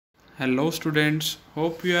Hello, students.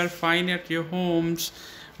 Hope you are fine at your homes.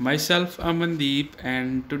 Myself, Amandeep,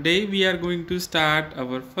 and today we are going to start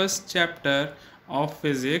our first chapter of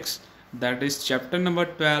physics, that is, chapter number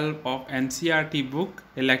 12 of NCERT book,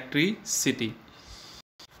 Electricity.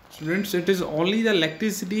 Students, it is only the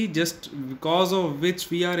electricity just because of which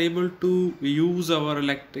we are able to use our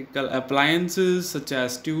electrical appliances such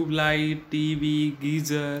as tube light, TV,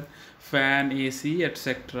 geyser, fan, AC,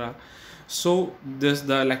 etc. So this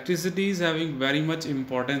the electricity is having very much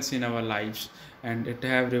importance in our lives, and it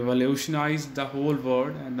have revolutionized the whole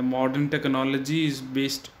world, and the modern technology is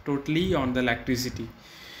based totally on the electricity.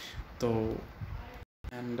 So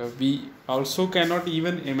and we also cannot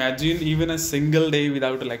even imagine even a single day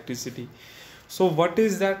without electricity. So what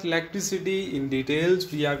is that electricity in details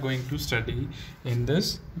we are going to study in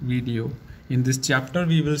this video. In this chapter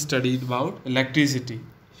we will study about electricity.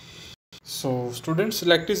 So students,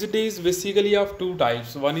 electricity is basically of two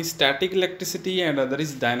types. One is static electricity and other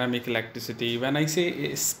is dynamic electricity. When I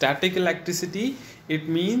say static electricity, it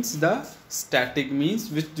means the static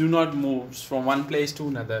means which do not move from one place to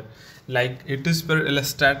another. Like it is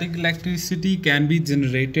static electricity can be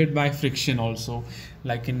generated by friction also.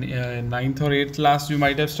 Like in 9th or 8th class you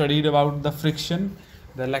might have studied about the friction,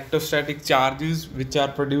 the electrostatic charges which are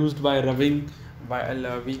produced by rubbing.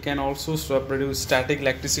 While we can also produce static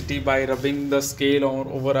electricity by rubbing the scale or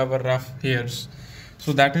over our rough hairs.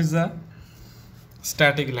 So that is the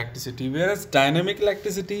static electricity. Whereas dynamic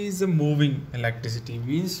electricity is a moving electricity,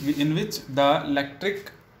 means in which the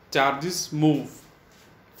electric charges move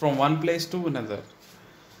from one place to another.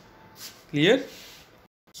 Clear?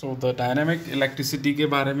 So the dynamic electricity के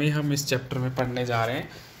बारे में हम इस chapter में पढ़ने जा रहे हैं.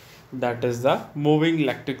 That is the moving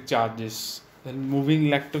electric charges. Moving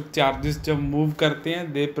electric charges जब मूव करते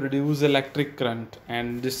हैं they produce electric current,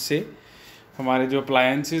 and जिससे हमारे जो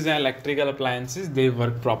अप्लायंसेस हैं electrical appliances they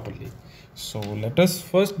work properly. So let us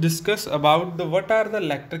first discuss about the what are the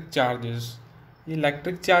electric charges. ये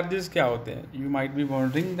electric charges क्या होते हैं? You might be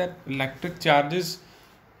wondering that electric charges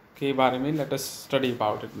के बारे में let us study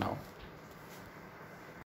about it now.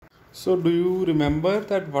 So do you remember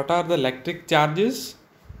that what are the electric charges?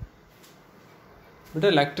 But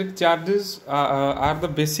electric charges are the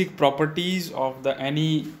basic properties of the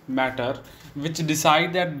any matter which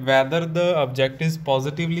decide that whether the object is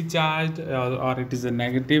positively charged or it is a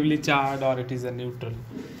negatively charged or it is a neutral.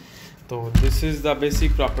 So this is the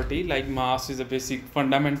basic property. Like mass is a basic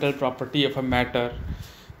fundamental property of a matter.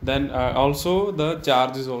 Then also the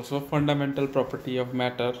charge is also a fundamental property of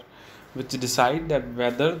matter which decide that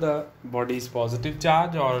whether the body is positive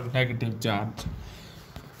charge or negative charge.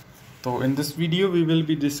 So in this video we will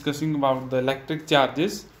be discussing about the electric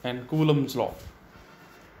charges and Coulomb's law.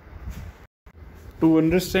 To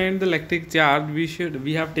understand the electric charge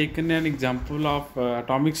we have taken an example of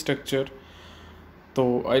atomic structure. So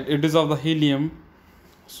it is of the helium.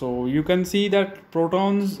 So you can see that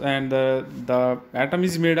protons and the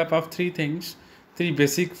atom is made up of three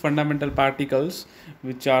basic fundamental particles,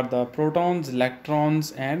 which are the protons,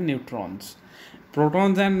 electrons and neutrons.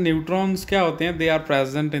 Protons and neutrons क्या होते हैं? They are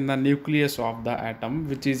present in the nucleus of the atom,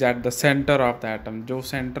 which is at the center of the atom. जो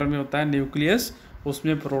center में होता है nucleus,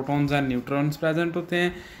 उसमें protons and neutrons present होते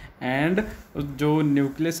हैं. And जो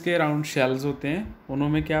nucleus के around shells होते हैं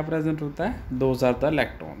उनमें क्या present होता है? Those are the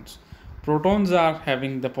electrons. Protons are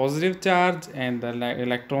having the positive charge and the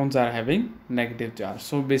electrons are having negative charge.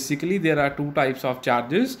 So basically there are two types of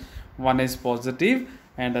charges. One is positive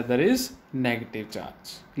and other is negative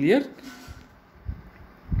charge. Clear?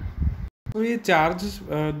 तो ये charge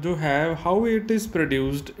जो है how it is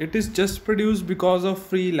produced, it is just produced because of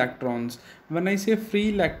free electrons. When I से free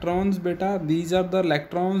electrons बेटा, these are the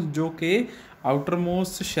electrons जो कि outer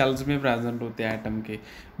most shells में present होते हैं एटम के,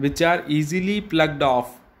 which are easily plugged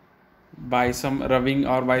of bye सम रविंग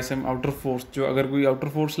और bye सम outer force. जो अगर कोई आउटर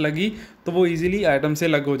फोर्स लगी तो वो ईजिली एटम से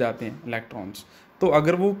लग हो जाते हैं इलेक्ट्रॉन्स. तो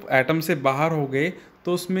अगर वो एटम से बाहर हो गए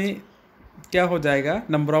तो उसमें क्या हो जाएगा?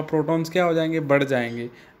 नंबर ऑफ प्रोटॉन्स क्या हो जाएंगे? बढ़ जाएंगे.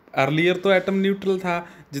 अर्लियर तो एटम न्यूट्रल था,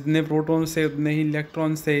 जितने प्रोटॉन्स थे उतने ही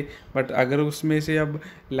इलेक्ट्रॉन्स थे. बट अगर उसमें से अब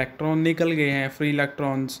इलेक्ट्रॉन निकल गए हैं, फ्री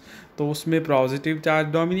इलेक्ट्रॉन्स, तो उसमें पॉजिटिव चार्ज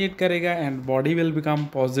डोमिनेट करेगा and body will become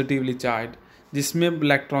positively charge. जिसमें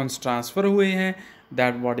इलेक्ट्रॉन्स ट्रांसफ़र हुए हैं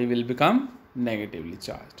that body will become negatively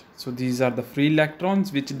charge. So these are the free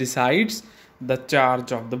electrons which decides the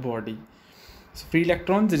charge of the body. Free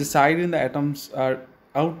electrons reside in the atom's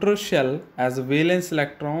outer shell as valence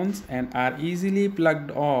electrons and are easily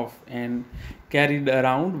plugged off and carried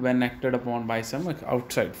around when acted upon by some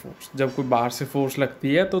outside force. जब कोई बाहर से force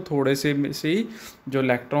लगती है तो थोड़े से ही जो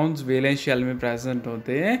इलेक्ट्रॉन्स वैलेंस शेल में प्रेजेंट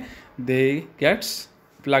होते हैं they gets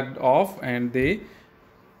plugged off and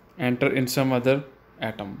enter in some other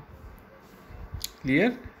atom.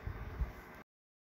 Clear?